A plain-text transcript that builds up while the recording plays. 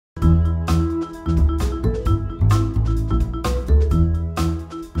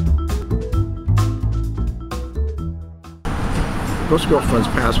Most Girlfriends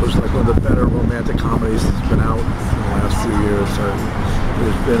Past was like one of the better romantic comedies that's been out in the last few years.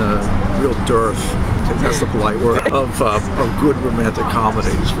 There's been a real dearth, that's the polite word, of good romantic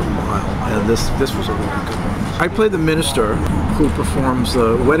comedies for a while, and this was a really good one. I play the minister who performs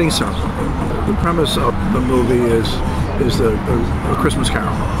the wedding ceremony. The premise of the movie is a Christmas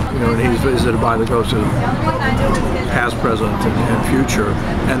Carol, and he's visited by the ghosts of past, present, and future,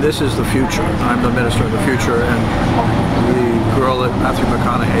 and this is the future. I'm the minister in the future, and the girl that Matthew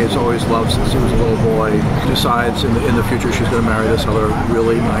McConaughey has always loved since he was a little boy decides in the future she's going to marry this other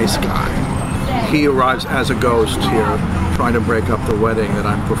really nice guy. He arrives as a ghost here, trying to break up the wedding that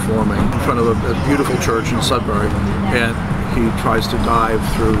I'm performing in front of a beautiful church in Sudbury, and he tries to dive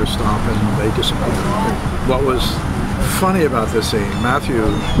through to stop, and they disappear. What was funny about this scene, Matthew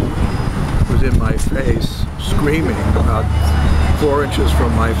was in my face, screaming about 4 inches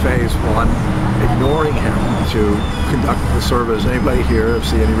from my face while I'm ignoring him to conduct the service. Anybody here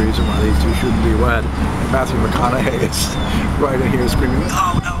see any reason why these two shouldn't be wed? And Matthew McConaughey is right in here screaming,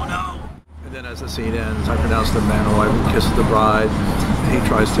 no, no, no! And then as the scene ends, I pronounce the man alive who kisses the bride, and he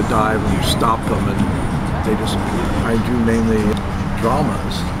tries to dive and you stop them and they disappear. I do mainly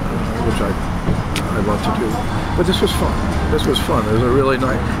dramas, which I love to do. But this was fun. This was fun. It was a really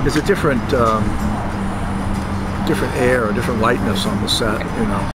nice, it's a different air, a different lightness on the set,